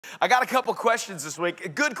I got a couple questions this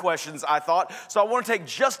week, good questions, I thought. So I want to take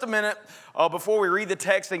just a minute before we read the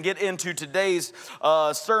text and get into today's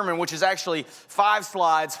sermon, which is actually 5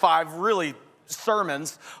 slides, 5 really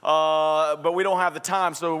sermons, but we don't have the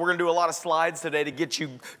time, so we're going to do a lot of slides today to get you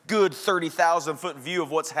good 30,000-foot view of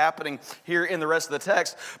what's happening here in the rest of the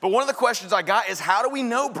text. But one of the questions I got is, how do we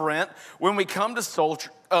know, Brent, when we come to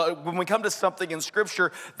something in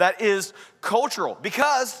Scripture that is cultural?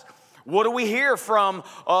 Because what do we hear from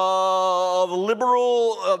the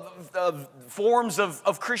liberal forms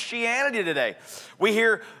of Christianity today? We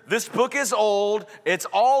hear this book is old, it's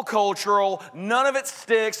all cultural, none of it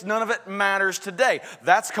sticks, none of it matters today.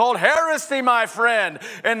 That's called heresy, my friend,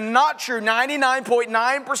 and not true.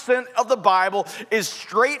 99.9% of the Bible is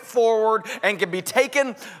straightforward and can be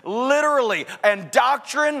taken literally, and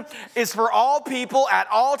doctrine is for all people at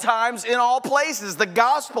all times in all places. The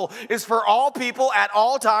gospel is for all people at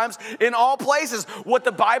all times in all places. What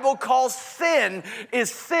the Bible calls sin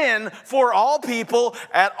is sin for all people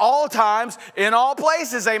at all times in all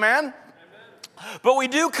places. Amen? But we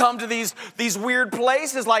do come to these weird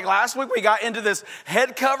places. Like last week, we got into this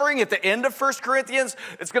head covering at the end of 1 Corinthians.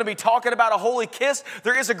 It's going to be talking about a holy kiss.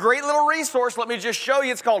 There is a great little resource. Let me just show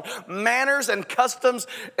you. It's called Manners and Customs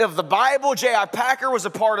of the Bible. J.I. Packer was a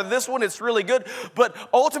part of this one. It's really good. But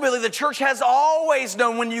ultimately, the church has always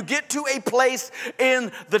known when you get to a place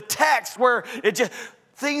in the text where it just,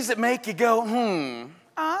 things that make you go, no.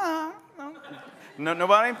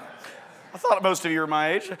 Nobody? I thought most of you were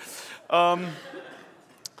my age.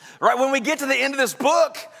 Right, when we get to the end of this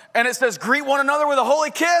book and it says, greet one another with a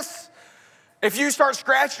holy kiss, if you start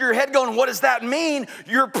scratching your head going, what does that mean?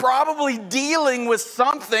 You're probably dealing with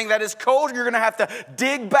something that is cold. You're going to have to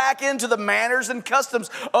dig back into the manners and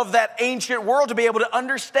customs of that ancient world to be able to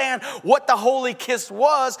understand what the holy kiss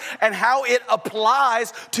was and how it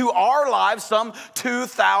applies to our lives some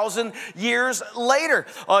 2,000 years later.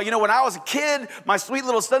 When I was a kid, my sweet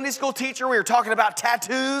little Sunday school teacher, we were talking about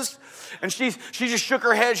tattoos. And she just shook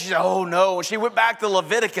her head. She said, oh, no. And she went back to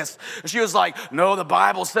Leviticus. And she was like, no, the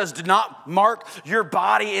Bible says do not mark your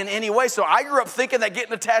body in any way. So I grew up thinking that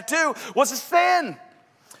getting a tattoo was a sin.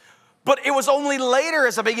 But it was only later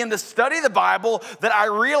as I began to study the Bible that I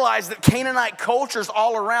realized that Canaanite cultures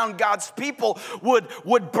all around God's people would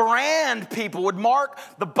brand people, would mark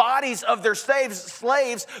the bodies of their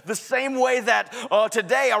slaves the same way that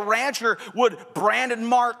today a rancher would brand and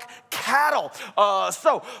mark cattle.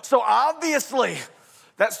 So obviously,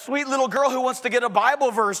 that sweet little girl who wants to get a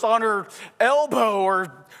Bible verse on her elbow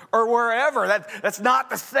or wherever, that's not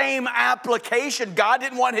the same application. God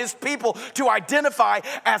didn't want his people to identify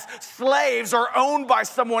as slaves or owned by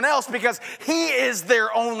someone else because he is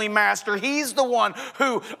their only master. He's the one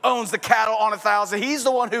who owns the cattle on 1,000. He's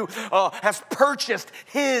the one who has purchased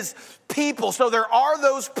his people. So there are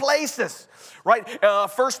those places, right?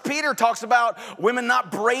 1 Peter talks about women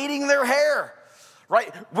not braiding their hair.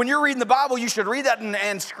 Right? When you're reading the Bible, you should read that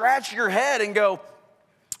and scratch your head and go,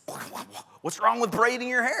 what's wrong with braiding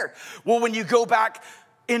your hair? Well, when you go back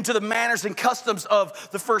into the manners and customs of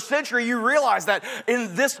the first century, you realize that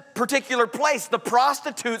in this particular place, the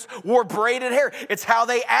prostitutes wore braided hair. It's how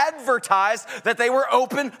they advertised that they were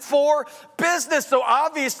open for business. So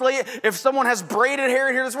obviously, if someone has braided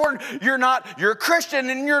hair here this morning, you're a Christian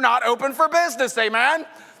and you're not open for business, amen?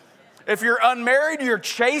 If you're unmarried, you're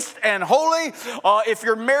chaste and holy. If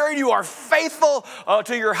you're married, you are faithful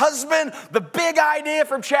to your husband. The big idea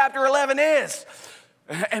from chapter 11 is,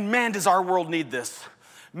 and man, does our world need this.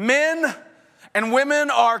 Men and women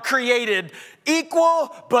are created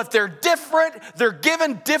equal, but they're different. They're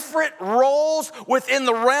given different roles within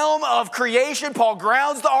the realm of creation. Paul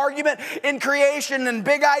grounds the argument in creation and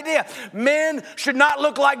big idea. Men should not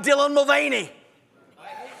look like Dylan Mulvaney.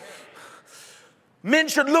 Men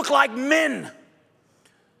should look like men.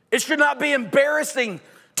 It should not be embarrassing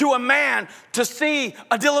to a man to see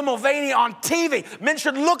a Dylan Mulvaney on TV. Men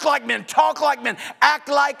should look like men, talk like men, act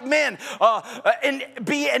like men, and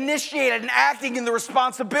be initiated and acting in the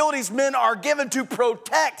responsibilities men are given to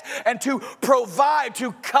protect and to provide,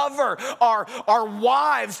 to cover our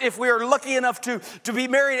wives if we are lucky enough to be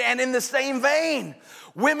married. And in the same vein,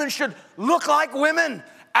 women should look like women,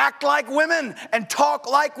 act like women, and talk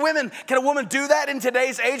like women. Can a woman do that in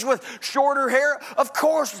today's age with shorter hair? Of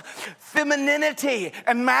course. Femininity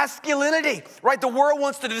and masculinity, right? The world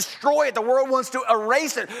wants to destroy it. The world wants to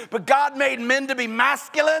erase it. But God made men to be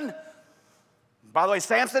masculine. By the way,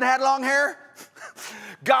 Samson had long hair.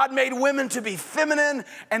 God made women to be feminine,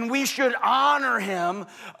 and we should honor him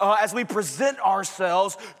as we present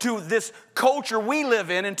ourselves to this culture we live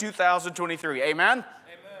in 2023. Amen? Amen.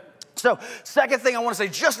 So, second thing I want to say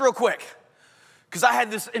just real quick. because I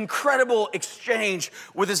had this incredible exchange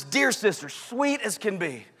with this dear sister, sweet as can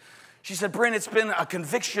be. She said, Brent, it's been a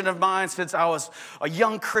conviction of mine since I was a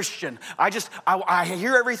young Christian. I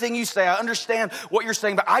hear everything you say. I understand what you're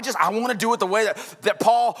saying, but I want to do it the way that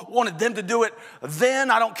Paul wanted them to do it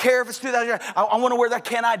then. I don't care if it's 2000. I want to wear that.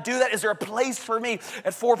 Can I do that? Is there a place for me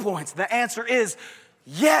at 4 Points? The answer is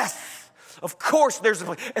yes. Of course there's a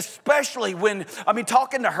place, especially when,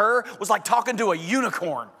 talking to her was like talking to a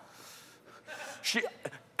unicorn.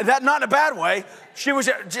 Not in a bad way. She was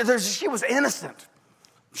innocent.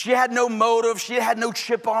 She had no motive. She had no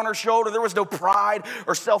chip on her shoulder. There was no pride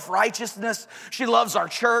or self-righteousness. She loves our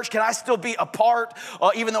church. Can I still be a part,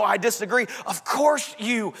 even though I disagree? Of course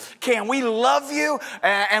you can. We love you,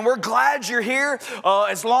 and we're glad you're here.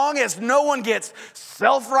 As long as no one gets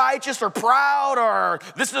self-righteous or proud or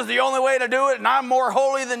this is the only way to do it, and I'm more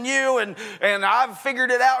holy than you, and I've figured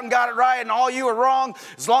it out and got it right, and all you are wrong.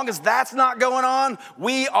 As long as that's not going on,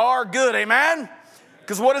 we are good. Amen?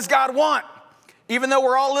 Because what does God want? Even though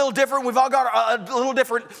we're all a little different, we've all got a little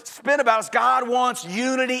different spin about us. God wants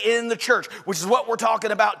unity in the church, which is what we're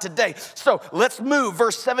talking about today. So let's move,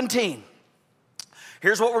 verse 17.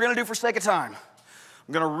 Here's what we're going to do for sake of time.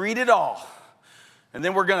 I'm going to read it all, and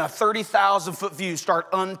then we're going to 30,000-foot view start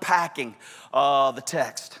unpacking the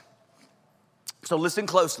text. So listen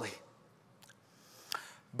closely.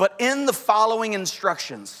 But in the following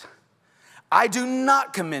instructions, I do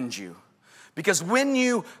not commend you, because when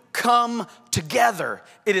you come together,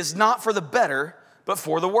 it is not for the better, but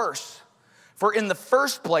for the worse. For in the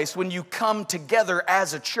first place, when you come together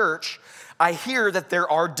as a church, I hear that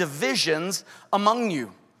there are divisions among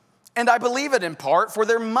you. And I believe it in part, for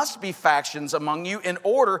there must be factions among you in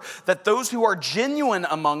order that those who are genuine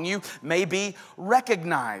among you may be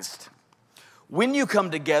recognized. When you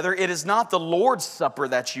come together, it is not the Lord's Supper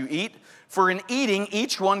that you eat, for in eating,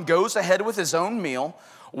 each one goes ahead with his own meal.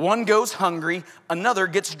 One goes hungry, another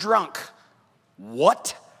gets drunk.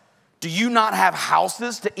 What? Do you not have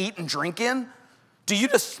houses to eat and drink in? Do you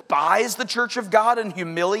despise the church of God and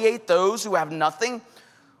humiliate those who have nothing?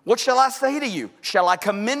 What shall I say to you? Shall I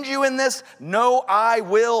commend you in this? No, I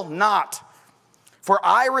will not. For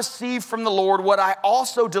I received from the Lord what I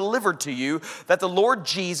also delivered to you, that the Lord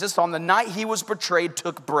Jesus, on the night he was betrayed,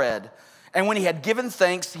 took bread. And when he had given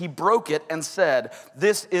thanks, he broke it and said,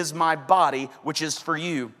 "This is my body, which is for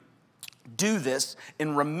you. Do this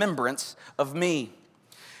in remembrance of me."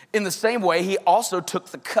 In the same way, he also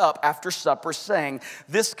took the cup after supper, saying,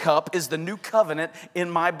 "This cup is the new covenant in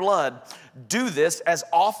my blood. Do this as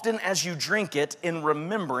often as you drink it in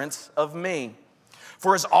remembrance of me.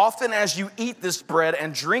 For as often as you eat this bread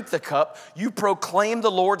and drink the cup, you proclaim the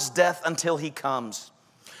Lord's death until he comes.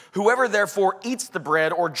 Whoever therefore eats the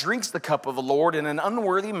bread or drinks the cup of the Lord in an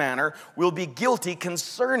unworthy manner will be guilty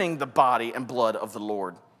concerning the body and blood of the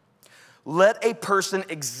Lord. Let a person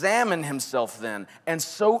examine himself then, and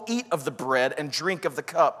so eat of the bread and drink of the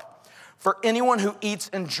cup. For anyone who eats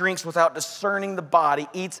and drinks without discerning the body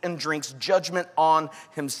eats and drinks judgment on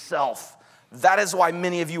himself. That is why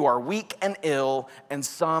many of you are weak and ill, and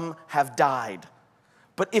some have died.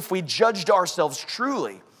 But if we judged ourselves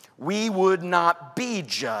truly, we would not be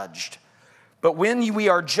judged. But when we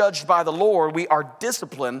are judged by the Lord, we are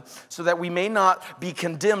disciplined so that we may not be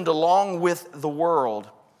condemned along with the world.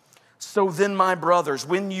 So then, my brothers,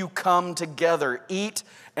 when you come together, eat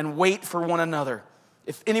and wait for one another.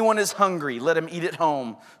 If anyone is hungry, let him eat at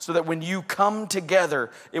home, so that when you come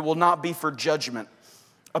together, it will not be for judgment.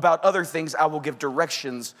 About other things, I will give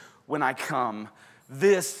directions when I come.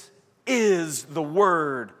 This is the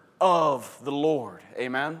word of the Lord.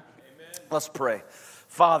 Amen? Let's pray.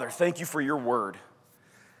 Father, thank you for your word.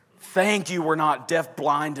 Thank you we're not deaf,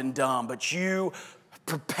 blind, and dumb, but you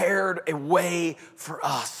prepared a way for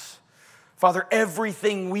us. Father,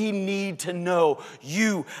 everything we need to know,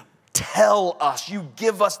 you tell us. You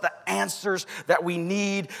give us the answers that we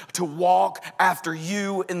need to walk after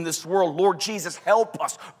you in this world. Lord Jesus, help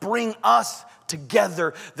us. Bring us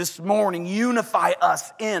together this morning. Unify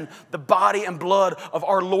us in the body and blood of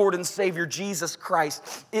our Lord and Savior, Jesus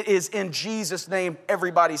Christ. It is in Jesus' name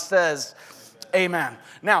everybody says amen.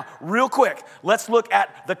 Now, real quick, let's look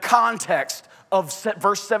at the context of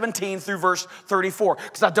verse 17 through verse 34.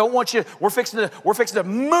 Because I don't want you, we're fixing to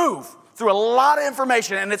move through a lot of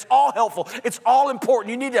information, and it's all helpful. It's all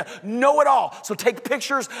important. You need to know it all. So take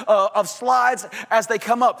pictures of slides as they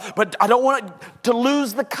come up. But I don't want to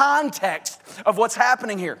lose the context of what's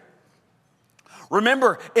happening here.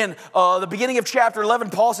 Remember, in the beginning of chapter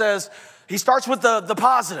 11, Paul says, he starts with the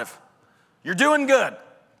positive. You're doing good.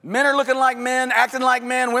 Men are looking like men, acting like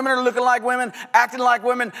men. Women are looking like women, acting like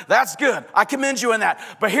women. That's good. I commend you in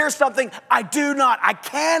that. But here's something I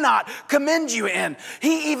cannot commend you in.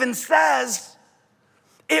 He even says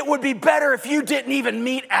it would be better if you didn't even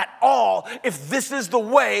meet at all if this is the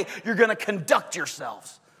way you're going to conduct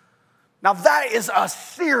yourselves. Now that is a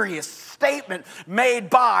serious statement made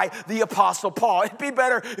by the Apostle Paul. It'd be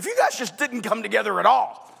better if you guys just didn't come together at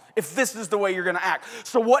all if this is the way you're going to act.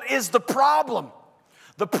 So what is the problem?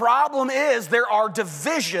 The problem is there are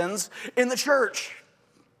divisions in the church.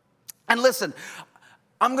 And listen,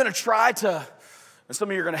 I'm going to try to, and some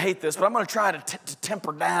of you are going to hate this, but I'm going to try to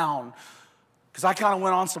temper down because I kind of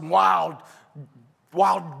went on some wild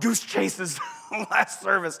goose chases last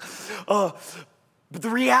service. But the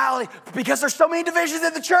reality, because there's so many divisions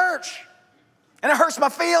in the church, and it hurts my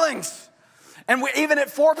feelings. And even at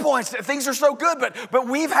 4 Points, things are so good, but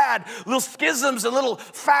we've had little schisms and little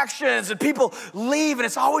factions, and people leave, and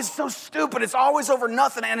it's always so stupid. It's always over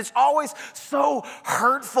nothing, and it's always so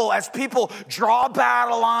hurtful as people draw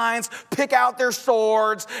battle lines, pick out their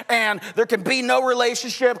swords, and there can be no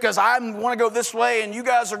relationship because I want to go this way, and you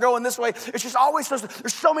guys are going this way. It's just always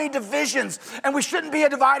there's so many divisions, and we shouldn't be a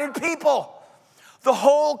divided people. The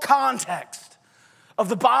whole context of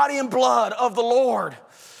the body and blood of the Lord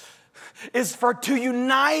is to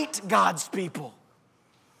unite God's people.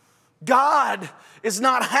 God is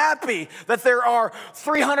not happy that there are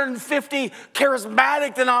 350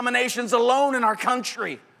 charismatic denominations alone in our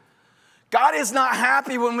country. God is not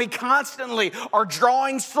happy when we constantly are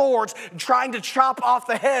drawing swords and trying to chop off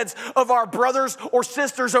the heads of our brothers or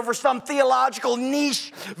sisters over some theological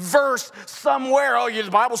niche verse somewhere. Oh,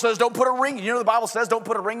 the Bible says don't put a ring. You know the Bible says don't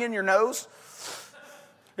put a ring in your nose?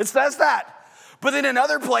 It says that. But then in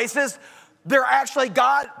other places, they're actually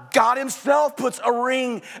God himself puts a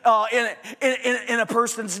ring in a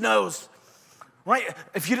person's nose. Right?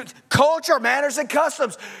 If you culture, manners, and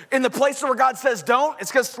customs in the places where God says don't, it's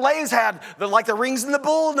because slaves had the rings in the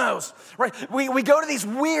bull nose. Right? We go to these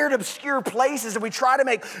weird, obscure places and we try to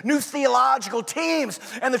make new theological teams,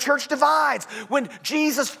 and the church divides. When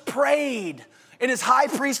Jesus prayed in his high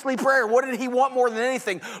priestly prayer, what did he want more than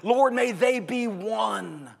anything? Lord, may they be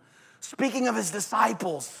one. Speaking of his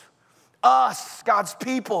disciples, us, God's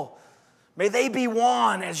people, may they be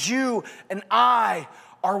one as you and I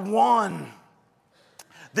are one.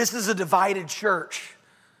 This is a divided church.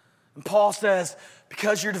 And Paul says,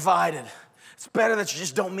 because you're divided, it's better that you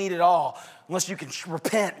just don't meet at all unless you can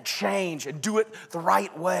repent, change, and do it the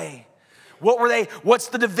right way. What's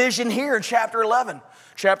the division here in chapter 11?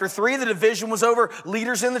 Chapter 3, the division was over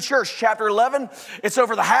leaders in the church. Chapter 11, it's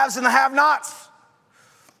over the haves and the have-nots.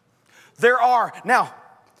 Now,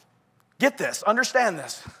 get this, understand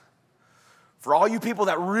this. For all you people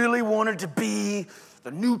that really wanted to be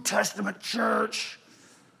the New Testament church,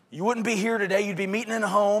 you wouldn't be here today. You'd be meeting in a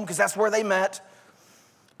home because that's where they met.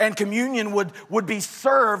 And communion would be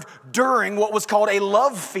served during what was called a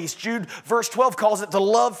love feast. Jude, verse 12, calls it the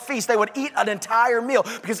love feast. They would eat an entire meal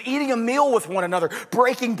because eating a meal with one another,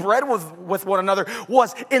 breaking bread with one another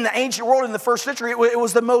was, in the ancient world, in the first century, it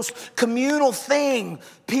was the most communal thing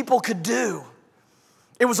people could do.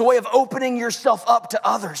 It was a way of opening yourself up to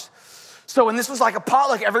others. So when this was like a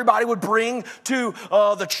potluck, everybody would bring to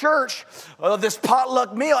the church this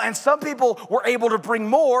potluck meal. And some people were able to bring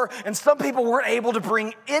more, and some people weren't able to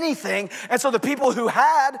bring anything. And so the people who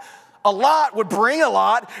had a lot would bring a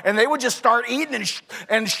lot, and they would just start eating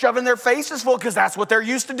and shoving their faces full because that's what they're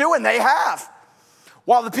used to doing. They have.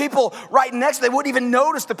 While the people right next, they wouldn't even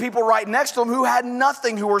notice the people right next to them who had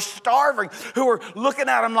nothing, who were starving, who were looking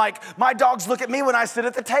at them like, my dogs look at me when I sit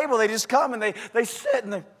at the table. They just come and they sit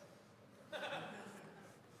and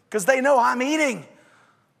because they know I'm eating.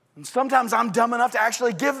 And sometimes I'm dumb enough to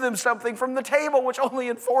actually give them something from the table, which only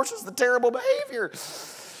enforces the terrible behavior.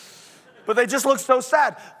 But they just look so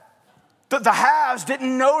sad. The haves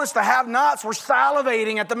didn't notice the have-nots were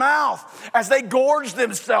salivating at the mouth as they gorged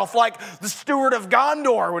themselves like the steward of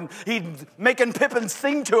Gondor when he's making Pippin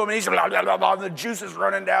sing to him, and he's blah, blah, blah, blah, and the juice is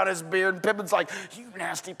running down his beard, and Pippin's like, you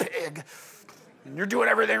nasty pig, and you're doing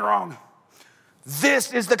everything wrong.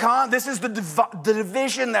 This is the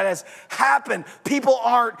division that has happened. People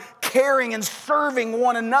aren't caring and serving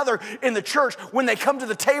one another in the church when they come to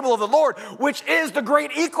the table of the Lord, which is the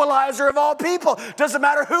great equalizer of all people. Doesn't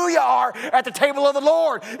matter who you are at the table of the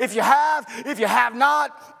Lord. If you have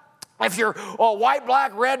not, if you're white,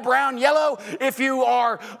 black, red, brown, yellow, if you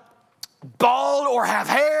are bald or have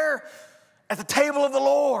hair, at the table of the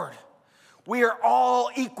Lord, we are all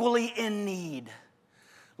equally in need.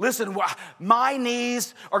 Listen, my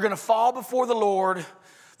knees are going to fall before the Lord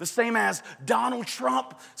The same as Donald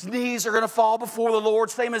Trump's knees are going to fall before the Lord.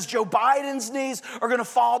 Same as Joe Biden's knees are going to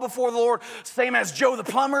fall before the Lord. Same as Joe the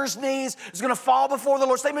plumber's knees is going to fall before the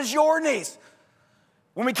Lord. Same as your knees.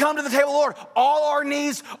 When we come to the table of the Lord, all our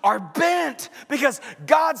knees are bent because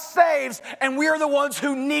God saves and we are the ones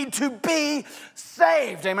who need to be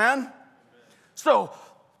saved. Amen? So,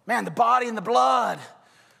 man, the body and the blood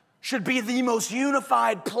should be the most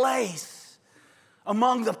unified place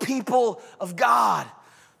among the people of God.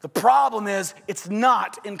 The problem is it's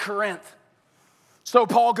not in Corinth. So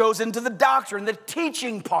Paul goes into the doctrine, the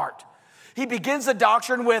teaching part. He begins the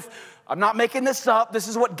doctrine with, I'm not making this up. This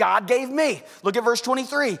is what God gave me. Look at verse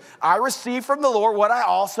 23. I received from the Lord what I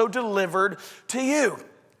also delivered to you.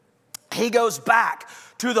 He goes back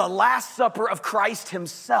to the Last Supper of Christ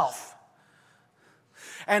himself.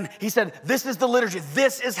 And he said, this is the liturgy.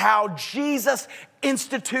 This is how Jesus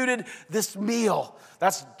instituted this meal.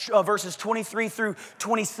 That's verses 23 through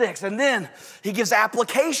 26. And then he gives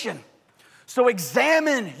application. So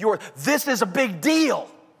examine this is a big deal.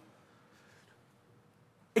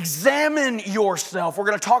 Examine yourself. We're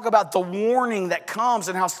going to talk about the warning that comes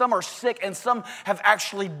and how some are sick and some have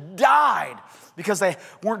actually died because they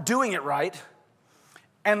weren't doing it right.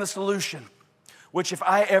 And the solution, which if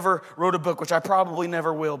I ever wrote a book, which I probably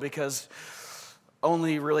never will because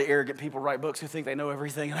only really arrogant people write books who think they know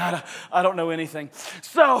everything, and I don't know anything.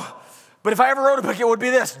 So, but if I ever wrote a book, it would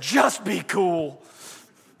be this: just be cool.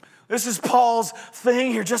 This is Paul's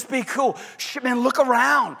thing here. Just be cool. Shit, man, look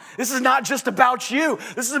around. This is not just about you.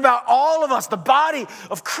 This is about all of us, the body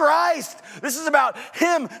of Christ. This is about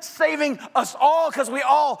him saving us all because we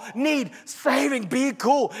all need saving. Be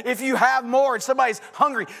cool. If you have more and somebody's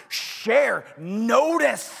hungry, share.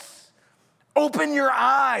 Notice. Open your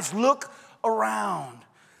eyes. Look around.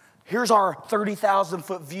 Here's our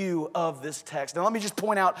 30,000-foot view of this text. Now, let me just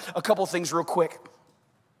point out a couple things real quick.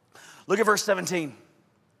 Look at verse 17.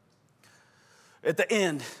 At the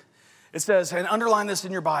end, it says, and underline this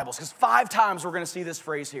in your Bibles, because 5 times we're going to see this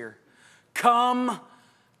phrase here. Come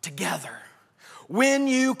together. When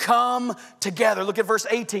you come together. Look at verse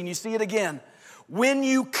 18. You see it again. When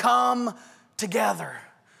you come together.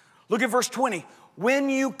 Look at verse 20. When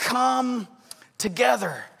you come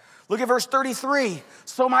together. Look at verse 33.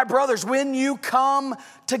 So my brothers, when you come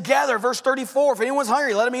together. Verse 34. If anyone's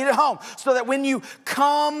hungry, let him eat at home. So that when you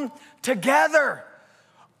come together,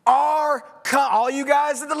 all you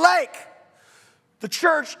guys at the lake, the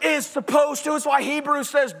church is supposed to. It's why Hebrews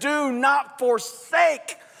says, do not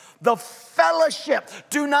forsake the fellowship.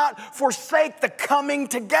 Do not forsake the coming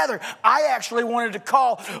together. I actually wanted to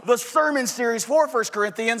call the sermon series for 1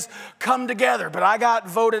 Corinthians, Come Together, but I got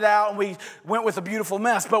voted out and we went with a beautiful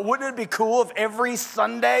mess. But wouldn't it be cool if every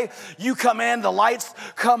Sunday you come in, the lights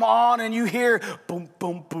come on, and you hear boom,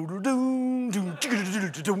 boom, boom, boom, boom,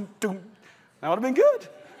 boom, boom. That would have been good.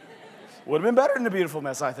 Would have been better than a beautiful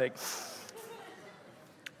mess, I think.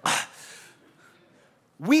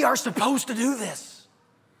 We are supposed to do this.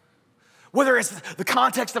 Whether it's the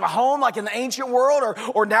context of a home like in the ancient world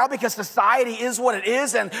or now because society is what it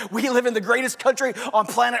is and we live in the greatest country on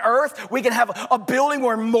planet Earth, we can have a building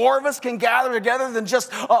where more of us can gather together than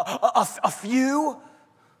just a few.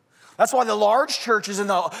 That's why the large churches in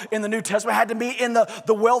the New Testament had to be in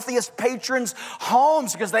the wealthiest patrons'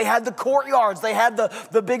 homes because they had the courtyards, they had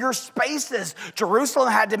the bigger spaces.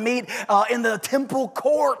 Jerusalem had to meet in the temple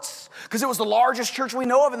courts because it was the largest church we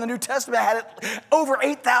know of in the New Testament. It had over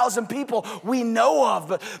 8,000 people we know of,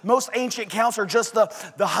 but most ancient counts are just the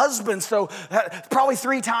husband, so probably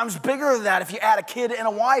 3 times bigger than that if you add a kid and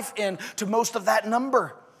a wife in to most of that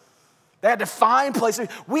number. They had to find places.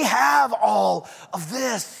 We have all of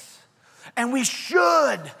this. And we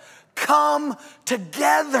should come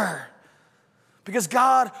together because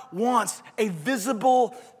God wants a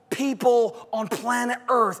visible people on planet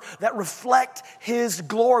Earth that reflect his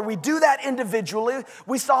glory. We do that individually.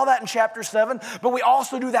 We saw that in chapter 7, but we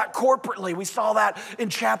also do that corporately. We saw that in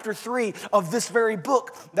chapter 3 of this very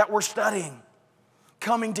book that we're studying.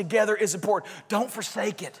 Coming together is important. Don't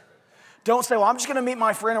forsake it. Don't say, well, I'm just going to meet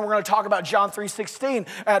my friend and we're going to talk about John 3:16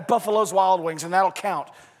 at Buffalo's Wild Wings and that'll count.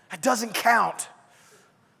 That doesn't count.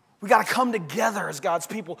 We got to come together as God's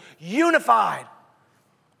people, unified.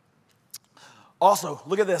 Also,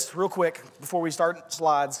 look at this real quick before we start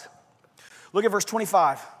slides. Look at verse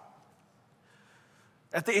 25.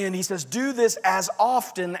 At the end, he says, do this as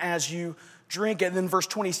often as you drink it. And then verse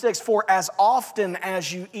 26, for as often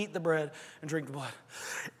as you eat the bread and drink the blood.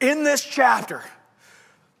 In this chapter,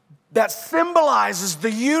 that symbolizes the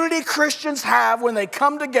unity Christians have when they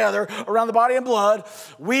come together around the body and blood,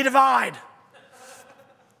 we divide.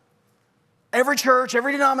 every church,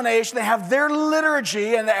 every denomination, they have their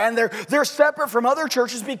liturgy, and they're separate from other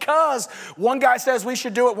churches because one guy says we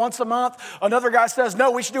should do it once a month. Another guy says,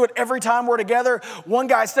 no, we should do it every time we're together. One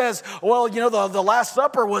guy says, well, you know, the Last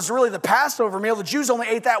Supper was really the Passover meal. The Jews only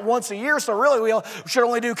ate that once a year, so really we should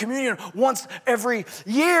only do communion once every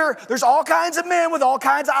year. There's all kinds of men with all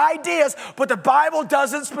kinds of ideas, but the Bible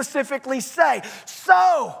doesn't specifically say.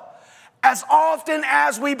 So, as often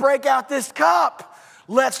as we break out this cup,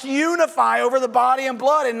 let's unify over the body and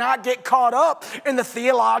blood and not get caught up in the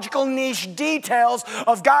theological niche details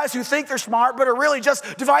of guys who think they're smart but are really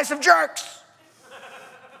just divisive jerks.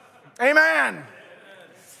 Amen.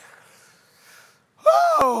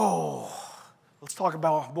 Oh, let's talk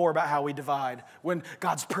more about how we divide when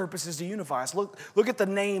God's purpose is to unify us. Look at the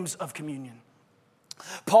names of communion.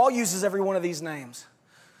 Paul uses every one of these names.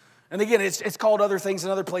 And again, it's called other things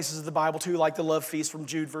in other places of the Bible too, like the love feast from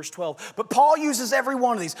Jude, verse 12. But Paul uses every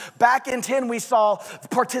one of these. Back in 10, we saw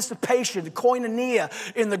participation, koinonia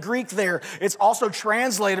in the Greek there. It's also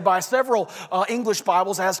translated by several English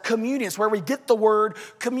Bibles as communion. It's where we get the word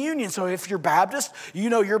communion. So if you're Baptist, you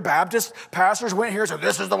know your Baptist pastors went here and said,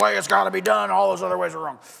 this is the way it's got to be done. All those other ways are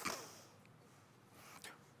wrong.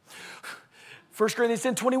 1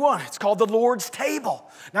 Corinthians 10:21, it's called the Lord's table.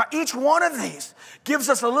 Now, each one of these gives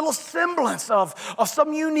us a little semblance of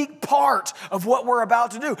some unique part of what we're about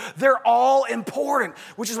to do. They're all important,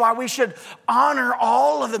 which is why we should honor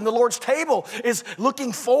all of them. The Lord's table is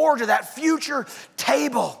looking forward to that future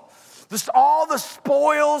table. All the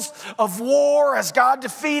spoils of war as God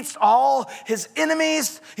defeats all his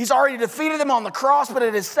enemies. He's already defeated them on the cross, but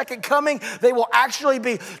at his second coming, they will actually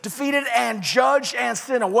be defeated and judged and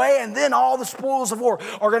sent away. And then all the spoils of war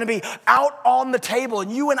are going to be out on the table.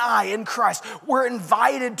 And you and I in Christ, we're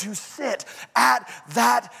invited to sit at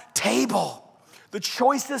that table. The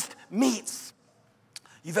choicest meats.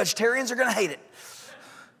 You vegetarians are going to hate it.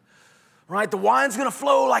 Right? The wine's going to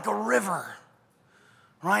flow like a river.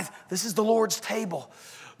 Right? This is the Lord's table.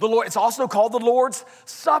 It's also called the Lord's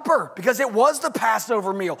Supper because it was the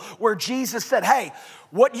Passover meal where Jesus said, hey,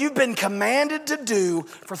 what you've been commanded to do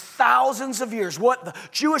for thousands of years, what the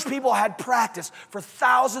Jewish people had practiced for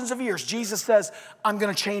thousands of years, Jesus says, I'm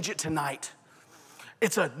going to change it tonight.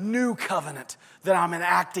 It's a new covenant that I'm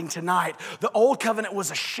enacting tonight. The old covenant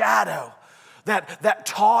was a shadow that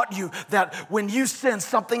taught you that when you sin,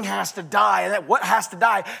 something has to die, and that what has to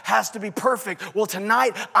die has to be perfect. Well,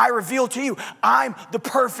 tonight I reveal to you, I'm the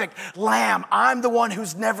perfect lamb. I'm the one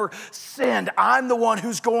who's never sinned. I'm the one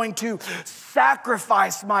who's going to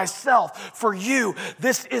sacrifice myself for you.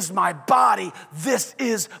 This is my body. This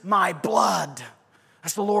is my blood.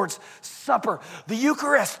 That's the Lord's Supper. The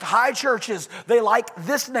Eucharist, high churches, they like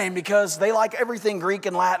this name because they like everything Greek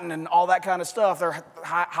and Latin and all that kind of stuff. They're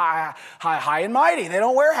high and mighty. They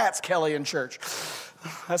don't wear hats, Kelly, in church.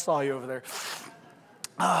 I saw you over there.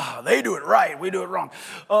 They do it right. We do it wrong.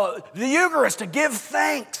 The Eucharist, to give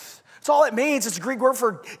thanks. That's all it means. It's a Greek word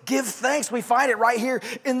for give thanks. We find it right here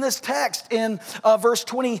in this text in verse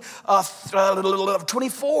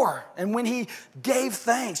 24. And when he gave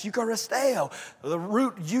thanks, Eucharisteo, the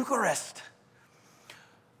root Eucharist.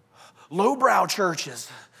 Lowbrow churches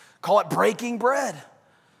call it breaking bread.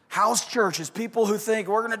 House churches, people who think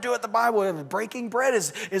we're going to do it the Bible way. Breaking bread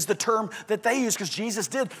is the term that they use because Jesus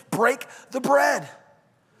did break the bread.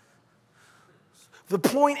 The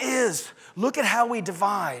point is, look at how we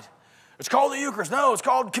divide. It's called the Eucharist. No, it's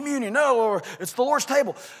called communion. No, or it's the Lord's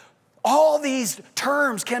table. All these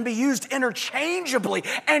terms can be used interchangeably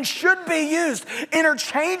and should be used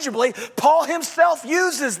interchangeably. Paul himself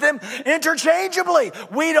uses them interchangeably.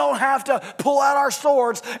 We don't have to pull out our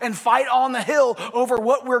swords and fight on the hill over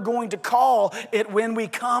what we're going to call it when we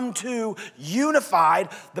come to unified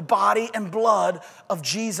the body and blood of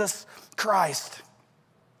Jesus Christ.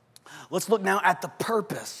 Let's look now at the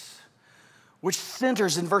purpose, which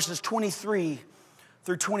centers in verses 23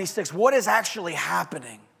 through 26. What is actually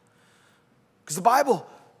happening? Because the Bible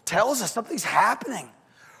tells us something's happening.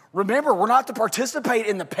 Remember, we're not to participate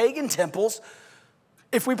in the pagan temples.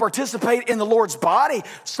 If we participate in the Lord's body,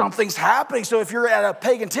 something's happening. So if you're at a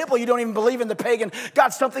pagan temple, you don't even believe in the pagan God,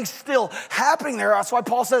 something's still happening there. That's why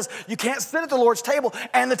Paul says you can't sit at the Lord's table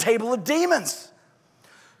and the table of demons.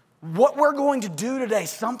 What we're going to do today,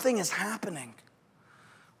 something is happening.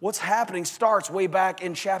 What's happening starts way back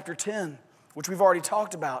in chapter 10, which we've already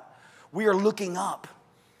talked about. We are looking up.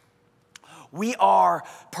 We are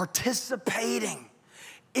participating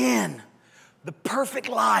in the perfect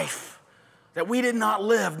life that we did not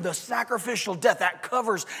live, the sacrificial death that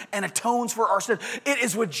covers and atones for our sin. It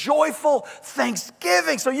is with joyful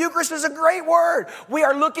thanksgiving. So Eucharist is a great word. We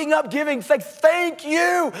are looking up, giving thanks. Thank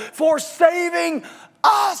you for saving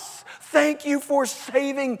us. Thank you for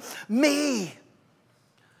saving me.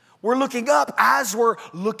 We're looking up as we're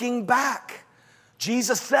looking back.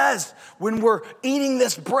 Jesus says when we're eating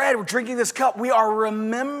this bread, we're drinking this cup, we are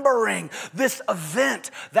remembering this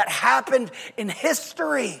event that happened in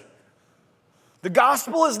history. The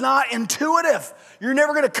gospel is not intuitive. You're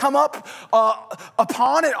never going to come up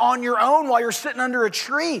upon it on your own while you're sitting under a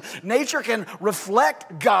tree. Nature can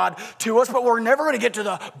reflect God to us, but we're never going to get to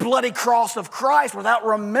the bloody cross of Christ without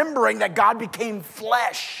remembering that God became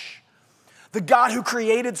flesh. The God who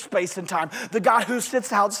created space and time, the God who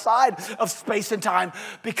sits outside of space and time,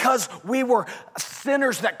 because we were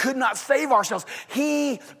sinners that could not save ourselves.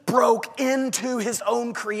 He broke into his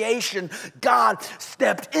own creation. God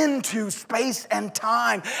stepped into space and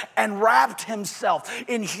time and wrapped himself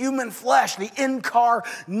in human flesh, the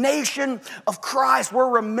incarnation of Christ. We're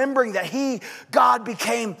remembering that God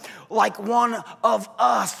became like one of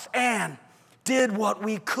us and did what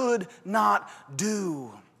we could not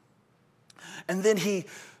do. And then he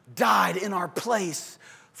died in our place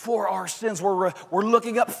for our sins. We're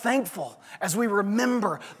looking up thankful as we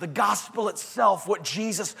remember the gospel itself, what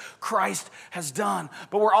Jesus Christ has done.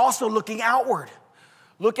 But we're also looking outward.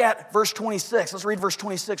 Look at verse 26. Let's read verse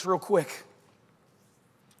 26 real quick.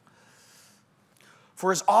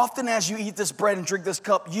 For as often as you eat this bread and drink this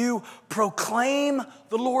cup, you proclaim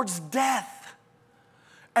the Lord's death.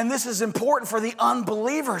 And this is important for the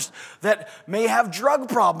unbelievers that may have drug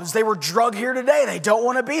problems. They were drug here today. They don't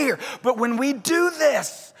want to be here. But when we do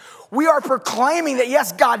this, we are proclaiming that,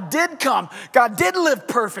 yes, God did come. God did live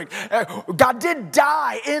perfect. God did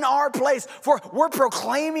die in our place. For we're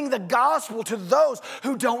proclaiming the gospel to those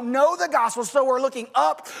who don't know the gospel. So we're looking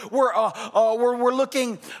up. We're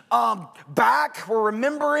looking back. We're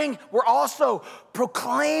remembering. We're also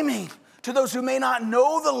proclaiming to those who may not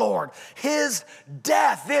know the Lord, his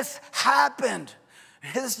death. This happened.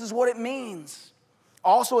 This is what it means.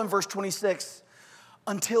 Also in verse 26,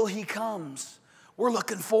 until he comes. We're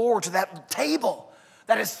looking forward to that table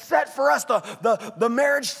that is set for us, the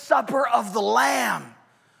marriage supper of the Lamb.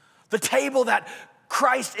 The table that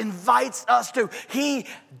Christ invites us to. He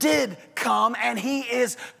did come and he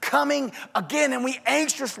is coming again. And we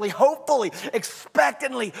anxiously, hopefully,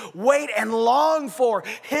 expectantly wait and long for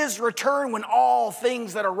his return when all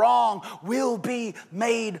things that are wrong will be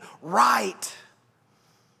made right.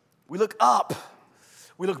 We look up,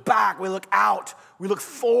 we look back, we look out, we look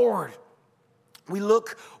forward, we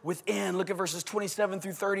look within. Look at verses 27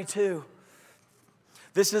 through 32.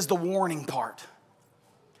 This is the warning part.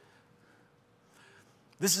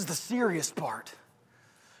 This is the serious part,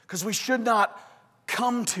 because we should not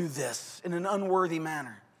come to this in an unworthy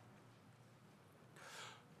manner.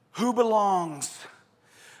 Who belongs?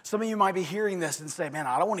 Some of you might be hearing this and say, man,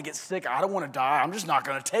 I don't want to get sick. I don't want to die. I'm just not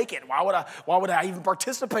going to take it. Why would I even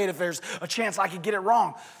participate if there's a chance I could get it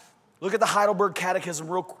wrong? Look at the Heidelberg Catechism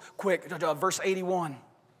real quick, verse 81.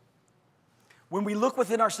 When we look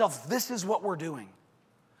within ourselves, this is what we're doing.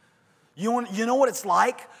 You know what it's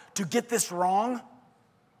like to get this wrong?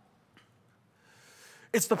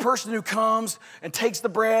 It's the person who comes and takes the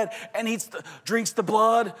bread and drinks the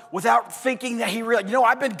blood without thinking that he really,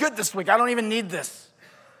 I've been good this week. I don't even need this.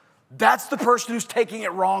 That's the person who's taking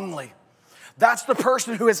it wrongly. That's the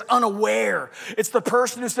person who is unaware. It's the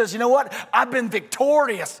person who says, you know what? I've been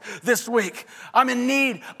victorious this week. I'm in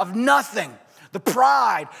need of nothing. The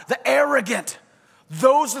pride, the arrogant.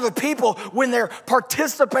 Those are the people, when they're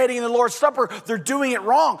participating in the Lord's Supper, they're doing it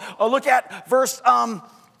wrong. Look at verse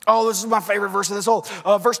this is my favorite verse of this whole,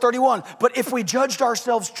 verse 31. But if we judged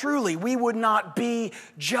ourselves truly, we would not be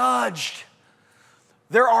judged.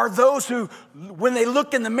 There are those who, when they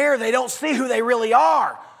look in the mirror, they don't see who they really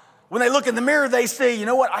are. When they look in the mirror, they say, you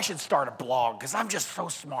know what, I should start a blog because I'm just so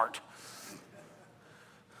smart.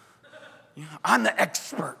 I'm the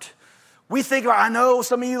expert. We think about, I know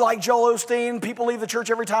some of you like Joel Osteen. People leave the church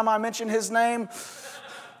every time I mention his name.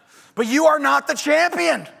 But you are not the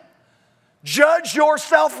champion. Judge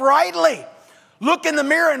yourself rightly. Look in the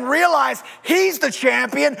mirror and realize he's the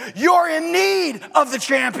champion. You're in need of the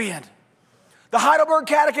champion. The Heidelberg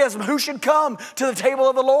Catechism, who should come to the table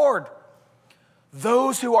of the Lord?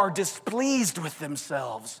 Those who are displeased with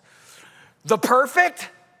themselves. The perfect?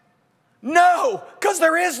 No, because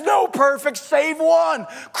there is no perfect save one,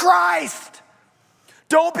 Christ.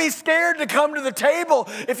 Don't be scared to come to the table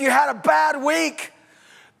if you had a bad week.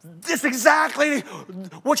 It's exactly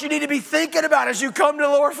what you need to be thinking about as you come to the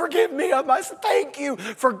Lord. Forgive me of my sin. Thank you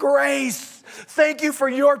for grace. Thank you for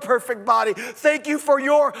your perfect body. Thank you for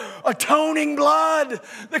your atoning blood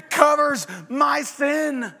that covers my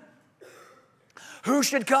sin. Who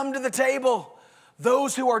should come to the table?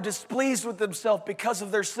 Those who are displeased with themselves because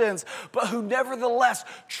of their sins, but who nevertheless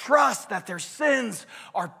trust that their sins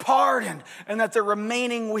are pardoned and that their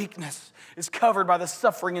remaining weakness is covered by the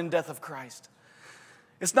suffering and death of Christ.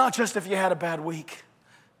 It's not just if you had a bad week.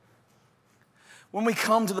 When we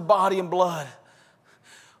come to the body and blood,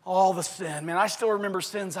 all the sin. Man, I still remember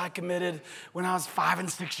sins I committed when I was 5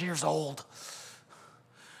 and 6 years old.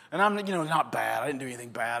 And I'm, not bad. I didn't do anything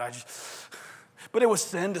bad. But it was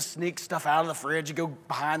sin to sneak stuff out of the fridge. You go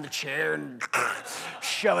behind the chair and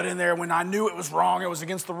shove it in there when I knew it was wrong. It was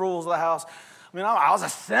against the rules of the house. I mean, I was a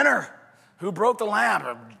sinner. Who broke the lamp?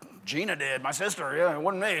 Gina did, my sister. Yeah, it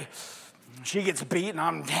wasn't me. She gets beat and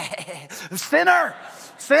I'm sinner.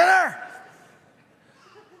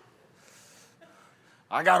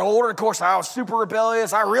 I got older. Of course, I was super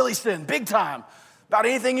rebellious. I really sinned big time. About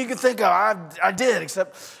anything you can think of, I did,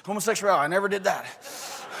 except homosexuality. I never did that.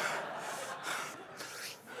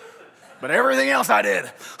 But everything else I did.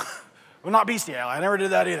 Well, not bestiality. I never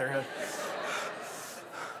did that either.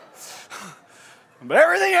 But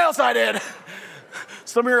everything else I did.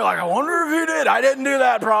 Some of you are like, I wonder if you did. I didn't do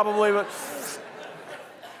that probably, but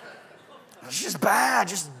it's just bad,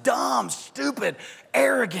 just dumb, stupid,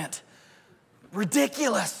 arrogant,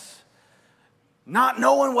 ridiculous, not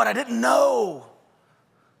knowing what I didn't know.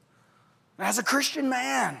 As a Christian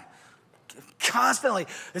man, constantly,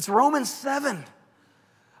 it's Romans 7.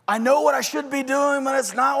 I know what I should be doing, but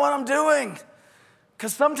it's not what I'm doing.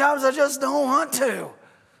 Because sometimes I just don't want to.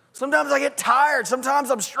 Sometimes I get tired.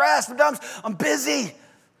 Sometimes I'm stressed. Sometimes I'm busy.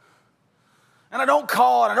 And I don't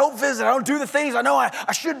call and I don't visit. I don't do the things I know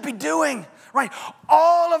I should be doing. Right?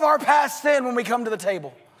 All of our past sin when we come to the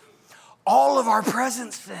table. All of our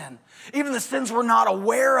present sin. Even the sins we're not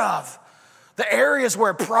aware of. The areas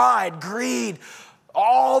where pride, greed,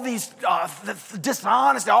 all these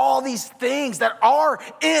dishonesty, all these things that are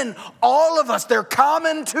in all of us. They're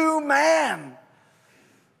common to man.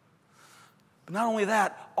 But not only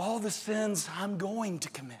that, all the sins I'm going to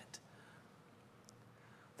commit.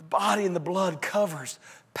 The body and the blood covers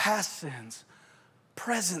past sins,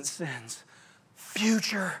 present sins,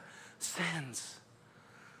 future sins.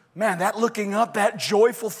 Man, that looking up, that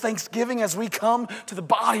joyful thanksgiving as we come to the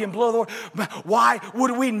body and blood of the Lord, why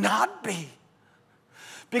would we not be?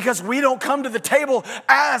 Because we don't come to the table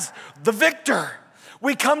as the victor.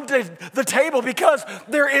 We come to the table because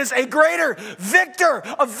there is a greater victor,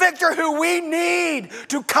 a victor who we need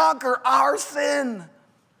to conquer our sin.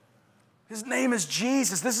 His name is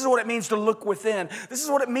Jesus. This is what it means to look within. This is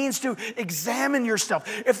what it means to examine yourself.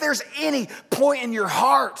 If there's any point in your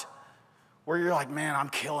heart where you're like, man, I'm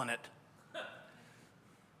killing it,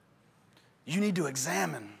 you need to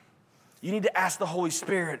examine. You need to ask the Holy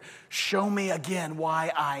Spirit, show me again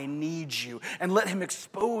why I need you. And let him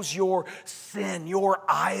expose your sin, your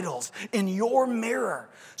idols in your mirror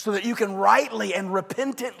so that you can rightly and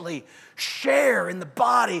repentantly share in the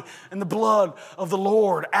body and the blood of the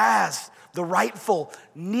Lord as the rightful,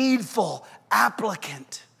 needful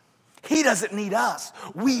applicant. He doesn't need us.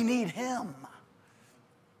 We need him.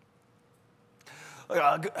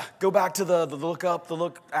 Go back to the look up, the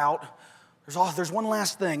look out. There's one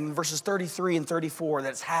last thing, verses 33 and 34,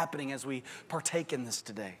 that's happening as we partake in this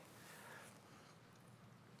today.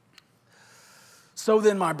 So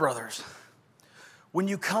then, my brothers, when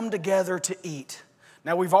you come together to eat,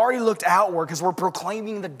 now we've already looked outward because we're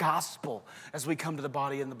proclaiming the gospel as we come to the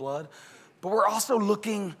body and the blood, but we're also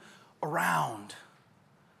looking around.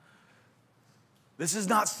 This is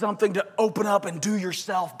not something to open up and do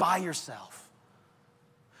yourself by yourself.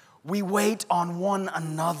 We wait on one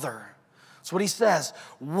another. That's what he says.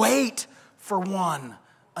 Wait for one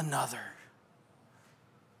another.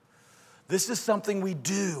 This is something we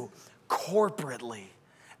do corporately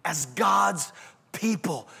as God's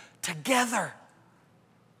people together.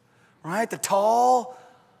 Right? The tall,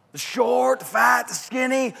 the short, the fat, the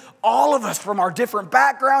skinny, all of us from our different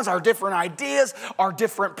backgrounds, our different ideas, our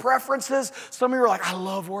different preferences. Some of you are like, I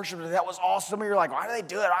love worship. That was awesome. Some of you are like, why do they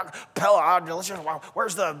do it?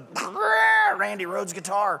 Where's the Randy Rhoads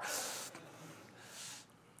guitar?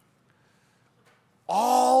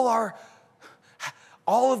 All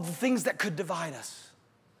of the things that could divide us.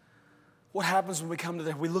 What happens when we come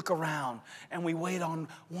to we look around and we wait on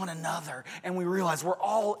one another and we realize we're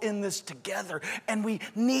all in this together and we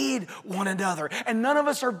need one another and none of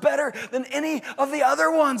us are better than any of the other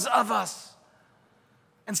ones of us.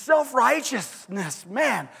 And self-righteousness,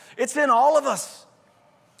 man, it's in all of us.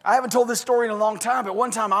 I haven't told this story in a long time, but one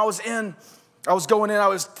time I was 10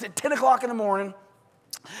 o'clock in the morning,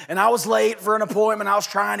 and I was late for an appointment. I was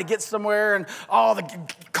trying to get somewhere, and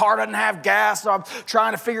the car doesn't have gas, so I'm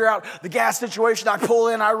trying to figure out the gas situation. I pull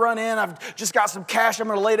in, I run in, I've just got some cash I'm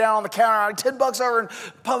going to lay down on the counter. I $10 over in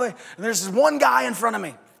public, and there's this one guy in front of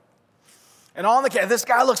me. And this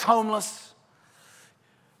guy looks homeless.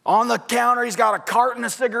 On the counter, he's got a carton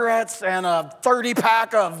of cigarettes and a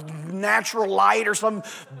 30-pack of Natural Light or some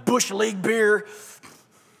Bush League beer.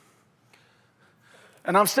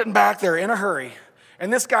 And I'm sitting back there in a hurry.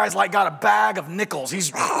 And this guy's like got a bag of nickels. He's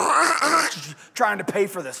trying to pay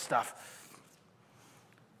for this stuff.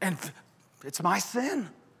 And it's my sin.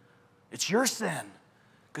 It's your sin.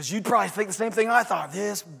 Because you'd probably think the same thing I thought.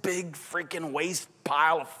 This big freaking waste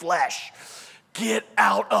pile of flesh. Get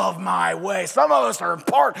out of my way. Some of us are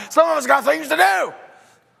important. Some of us got things to do.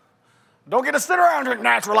 Don't get to sit around and drink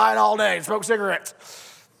Natural Light all day and smoke cigarettes.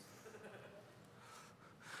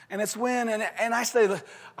 And it's when, and I say,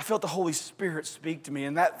 I felt the Holy Spirit speak to me,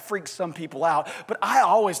 and that freaks some people out. But I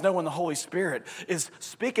always know when the Holy Spirit is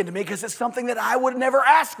speaking to me because it's something that I would never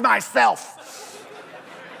ask myself.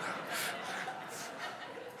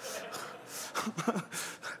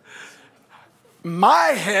 My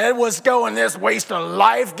head was going, this waste of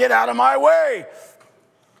life, get out of my way.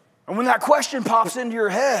 And when that question pops into your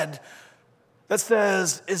head that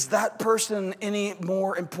says, is that person any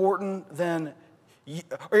more important than you,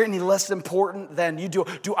 or any less important than you do?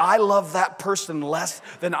 Do I love that person less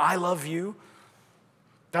than I love you?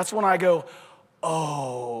 That's when I go,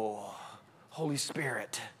 oh, Holy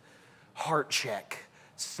Spirit, heart check,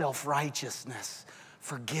 self-righteousness,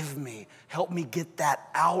 forgive me, help me get that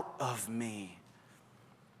out of me.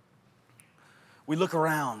 We look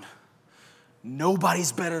around.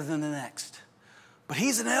 Nobody's better than the next. But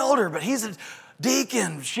he's an elder, but he's a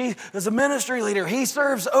deacon. She is a ministry leader. He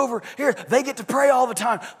serves over here. They get to pray all the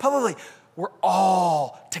time. Publicly, we're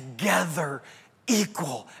all together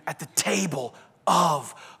equal at the table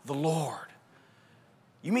of the Lord.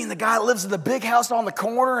 You mean the guy that lives in the big house on the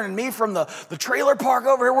corner and me from the trailer park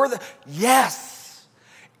over here? Yes.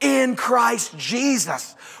 In Christ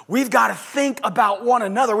Jesus, we've got to think about one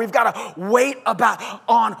another. We've got to wait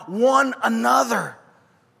on one another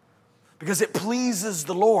because it pleases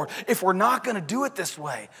the Lord. If we're not going to do it this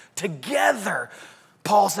way, together,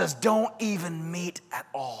 Paul says, don't even meet at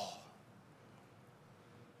all.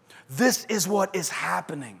 This is what is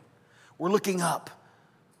happening. We're looking up.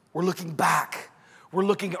 We're looking back. We're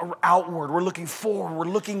looking outward, we're looking forward,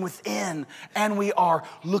 we're looking within, and we are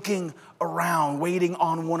looking around, waiting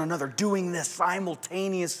on one another, doing this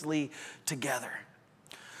simultaneously together.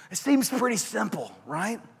 It seems pretty simple,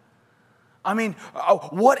 right? I mean,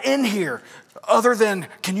 what in here, other than,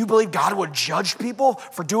 can you believe God would judge people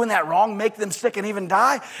for doing that wrong, make them sick and even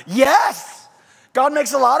die? Yes! God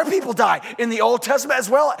makes a lot of people die in the Old Testament as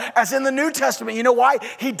well as in the New Testament. You know why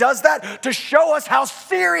he does that? To show us how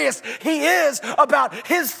serious he is about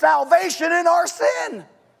his salvation and our sin.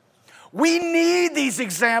 We need these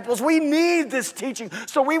examples. We need this teaching.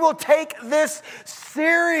 So we will take this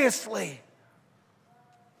seriously.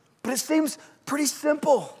 But it seems pretty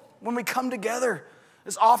simple when we come together.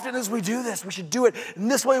 As often as we do this, we should do it in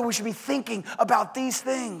this way. We should be thinking about these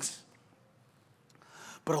things.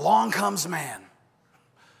 But along comes man.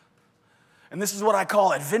 And this is what I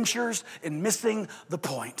call adventures in missing the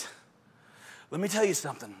point. Let me tell you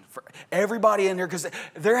something. For everybody in here, because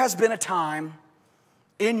there has been a time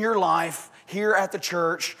in your life here at the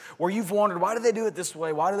church where you've wondered, why do they do it this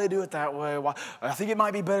way? Why do they do it that way? Why? I think it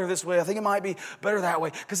might be better this way. I think it might be better that way.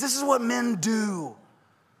 Because this is what men do.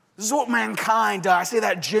 This is what mankind does. I say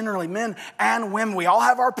that generally, men and women. We all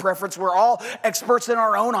have our preference. We're all experts in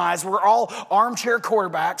our own eyes. We're all armchair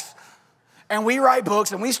quarterbacks. And we write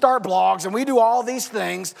books and we start blogs and we do all these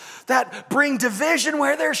things that bring division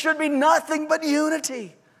where there should be nothing but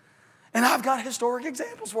unity. And I've got historic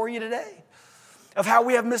examples for you today of how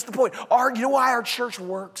we have missed the point. You know why our church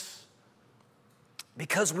works?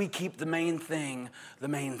 Because we keep the main thing the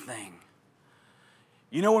main thing.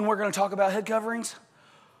 You know when we're going to talk about head coverings?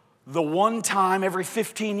 The one time every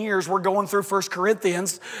 15 years we're going through 1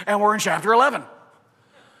 Corinthians and we're in chapter 11.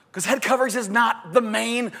 Because head coverings is not the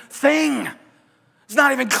main thing. It's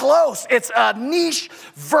not even close. It's a niche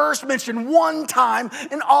verse mentioned one time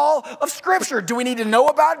in all of Scripture. Do we need to know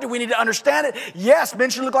about it? Do we need to understand it? Yes, men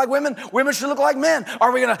should look like women. Women should look like men.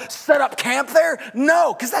 Are we going to set up camp there?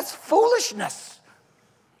 No, because that's foolishness.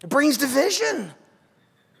 It brings division.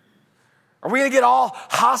 Are we going to get all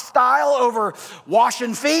hostile over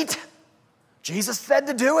washing feet? Jesus said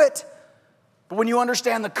to do it. But when you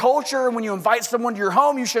understand the culture and when you invite someone to your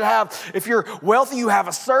home, you should have, if you're wealthy, you have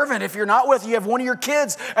a servant. If you're not wealthy, you have one of your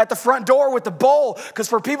kids at the front door with the bowl. Because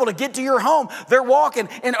for people to get to your home, they're walking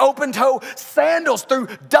in open-toe sandals through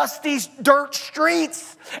dusty dirt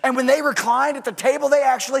streets. And when they reclined at the table, they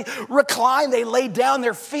actually reclined. They laid down.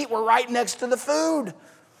 Their feet were right next to the food.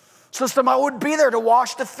 So somebody would be there to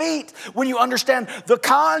wash the feet. When you understand the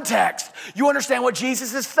context, you understand what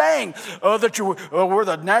Jesus is saying. We're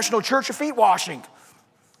the National Church of Feet Washing.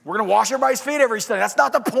 We're going to wash everybody's feet every Sunday. That's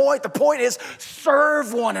not the point. The point is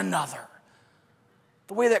serve one another.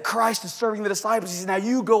 The way that Christ is serving the disciples, he says, now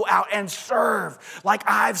you go out and serve like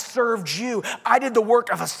I've served you. I did the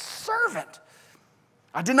work of a servant.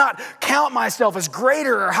 I did not count myself as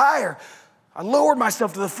greater or higher. I lowered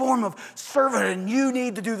myself to the form of servant, and you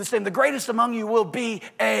need to do the same. The greatest among you will be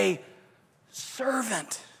a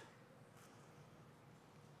servant.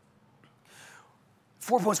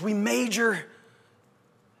 4 points. We major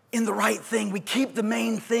in the right thing. We keep the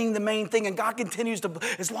main thing, and God continues to,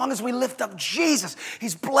 as long as we lift up Jesus,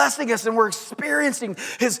 he's blessing us, and we're experiencing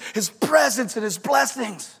his presence and his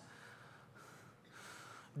blessings.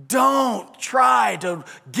 Don't try to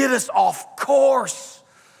get us off course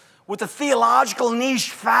with the theological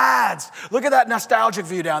niche fads. Look at that nostalgic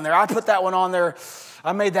view down there. I put that one on there.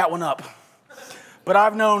 I made that one up. But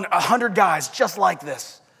I've known 100 guys just like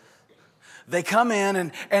this. They come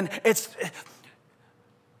in and it's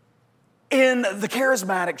in the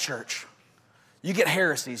charismatic church. You get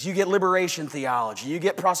heresies. You get liberation theology. You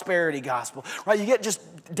get prosperity gospel. Right? You get just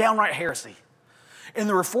downright heresy. In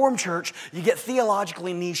the Reformed church, you get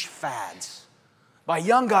theologically niche fads by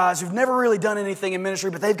young guys who've never really done anything in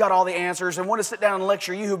ministry, but they've got all the answers and want to sit down and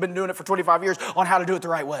lecture you who've been doing it for 25 years on how to do it the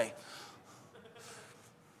right way.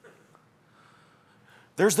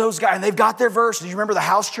 There's those guys, and they've got their verse. Do you remember the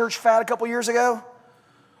house church fad a couple years ago?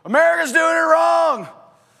 America's doing it wrong.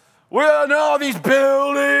 We know these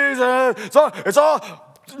buildings. It's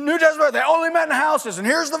all New Testament. They only met in houses, and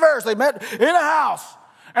here's the verse. They met in a house,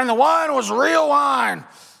 and the wine was real wine.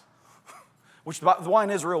 Which the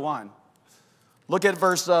wine is real wine. Look at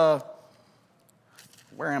verse, where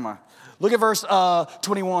am I? Look at verse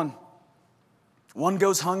 21. One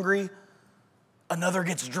goes hungry, another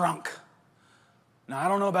gets drunk. Now, I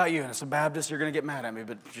don't know about you, and as a Baptist, you're going to get mad at me,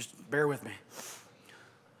 but just bear with me.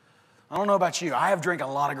 I don't know about you. I have drank a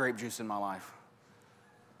lot of grape juice in my life.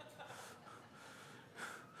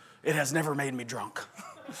 It has never made me drunk.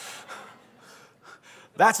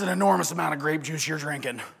 That's an enormous amount of grape juice you're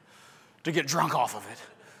drinking to get drunk off of it.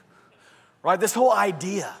 Right? This whole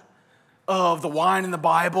idea of the wine in the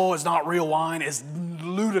Bible is not real wine is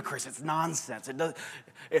ludicrous. It's nonsense.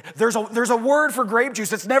 There's a word for grape juice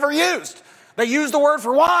that's never used. They use the word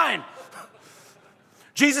for wine.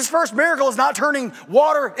 Jesus' first miracle is not turning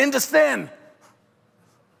water into sin.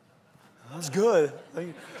 That's good.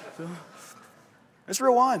 It's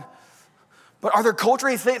real wine. But are there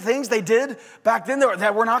culturally things they did back then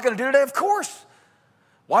that we're not going to do today? Of course.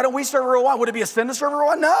 Why don't we serve real wine? Would it be a sin to serve real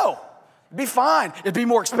wine? No. It'd be fine. It'd be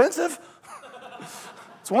more expensive.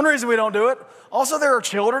 It's one reason we don't do it. Also, there are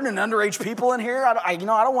children and underage people in here. I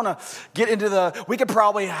don't want to get into we could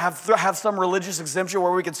probably have some religious exemption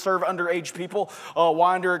where we could serve underage people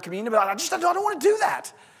wine during communion, but I don't want to do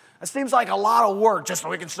that. It seems like a lot of work just so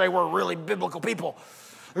we can say we're really biblical people.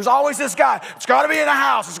 There's always this guy. It's got to be in a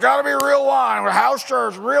house. It's got to be real wine. We're a house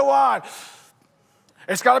church, real wine.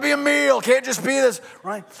 It's got to be a meal. It can't just be this,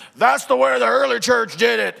 right? That's the way the early church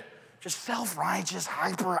did it. Just self-righteous,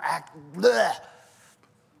 hyperact. Bleh.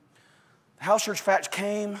 The house church fad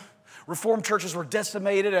came. Reformed churches were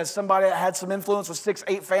decimated as somebody that had some influence with 6,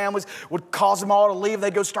 8 families would cause them all to leave.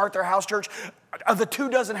 They'd go start their house church. Of the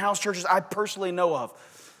 24 house churches I personally know of,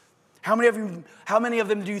 how many of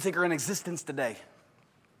them do you think are in existence today?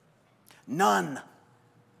 None.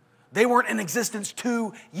 They weren't in existence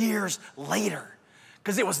 2 years later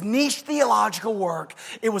because it was niche theological work.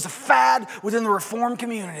 It was a fad within the Reformed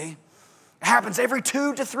community. It happens every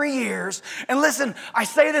 2 to 3 years. And listen, I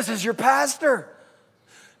say this as your pastor.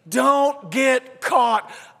 Don't get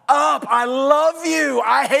caught up. I love you.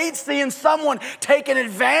 I hate seeing someone taken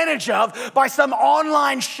advantage of by some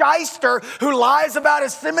online shyster who lies about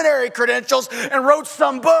his seminary credentials and wrote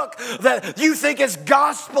some book that you think is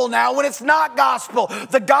gospel now when it's not gospel.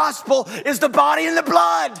 The gospel is the body and the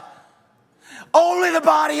blood. Only the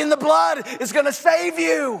body and the blood is going to save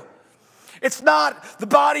you. It's not the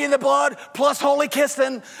body and the blood plus holy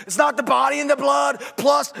kissing. It's not the body and the blood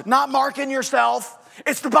plus not marking yourself.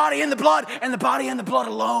 It's the body and the blood and the body and the blood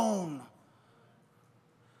alone.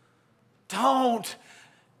 Don't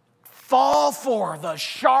fall for the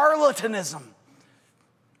charlatanism.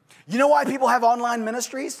 You know why people have online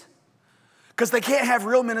ministries? Because they can't have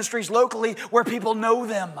real ministries locally where people know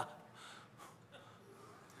them.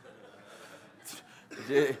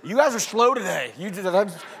 You guys are slow today.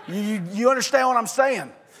 You understand what I'm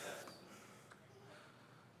saying?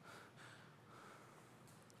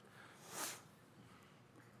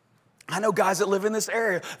 I know guys that live in this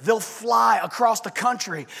area. They'll fly across the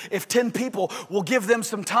country if 10 people will give them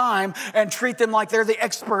some time and treat them like they're the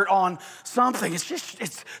expert on something.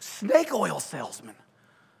 It's snake oil salesmen.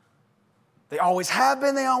 They always have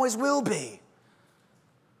been, they always will be.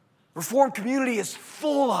 Reformed community is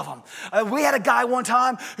full of them. We had a guy one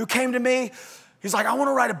time who came to me. He's like, I want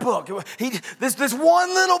to write a book. This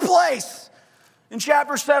one little place in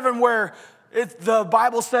chapter 7 where the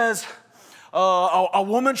Bible says, a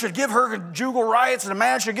woman should give her conjugal rights and a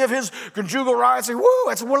man should give his conjugal rights. And, woo,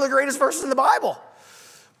 that's one of the greatest verses in the Bible.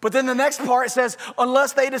 But then the next part says,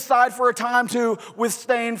 unless they decide for a time to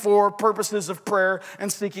withstand for purposes of prayer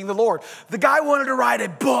and seeking the Lord. The guy wanted to write a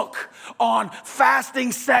book on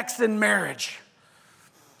fasting, sex, and marriage.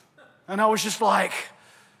 And I was just like,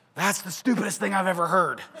 that's the stupidest thing I've ever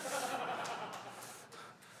heard.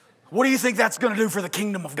 What do you think that's going to do for the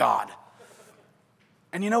kingdom of God?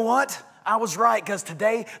 And you know what? I was right, because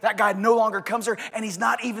today that guy no longer comes here, and he's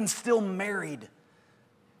not even still married.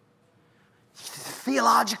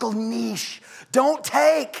 Theological niche. Don't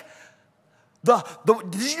take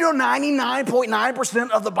did you know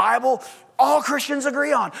 99.9% of the Bible all Christians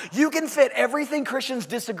agree on? You can fit everything Christians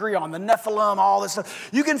disagree on, the Nephilim, all this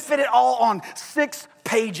stuff. You can fit it all on 6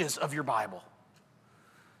 pages of your Bible.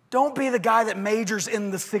 Don't be the guy that majors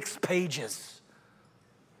in the 6 pages.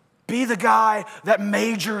 Be the guy that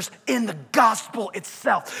majors in the gospel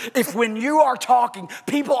itself. If when you are talking,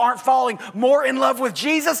 people aren't falling more in love with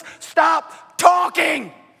Jesus, stop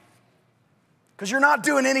talking. Because you're not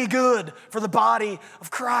doing any good for the body of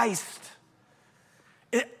Christ.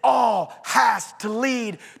 It all has to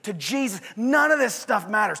lead to Jesus. None of this stuff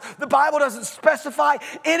matters. The Bible doesn't specify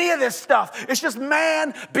any of this stuff. It's just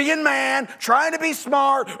man being man, trying to be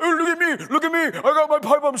smart. Oh, look at me, I got my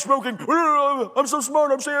pipe I'm smoking. I'm so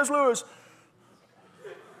smart, I'm C.S. Lewis.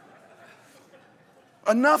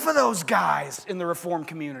 Enough of those guys in the Reformed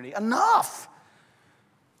community. Enough.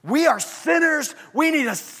 We are sinners. We need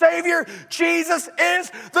a Savior. Jesus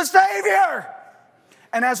is the Savior.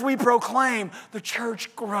 And as we proclaim, the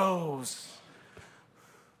church grows.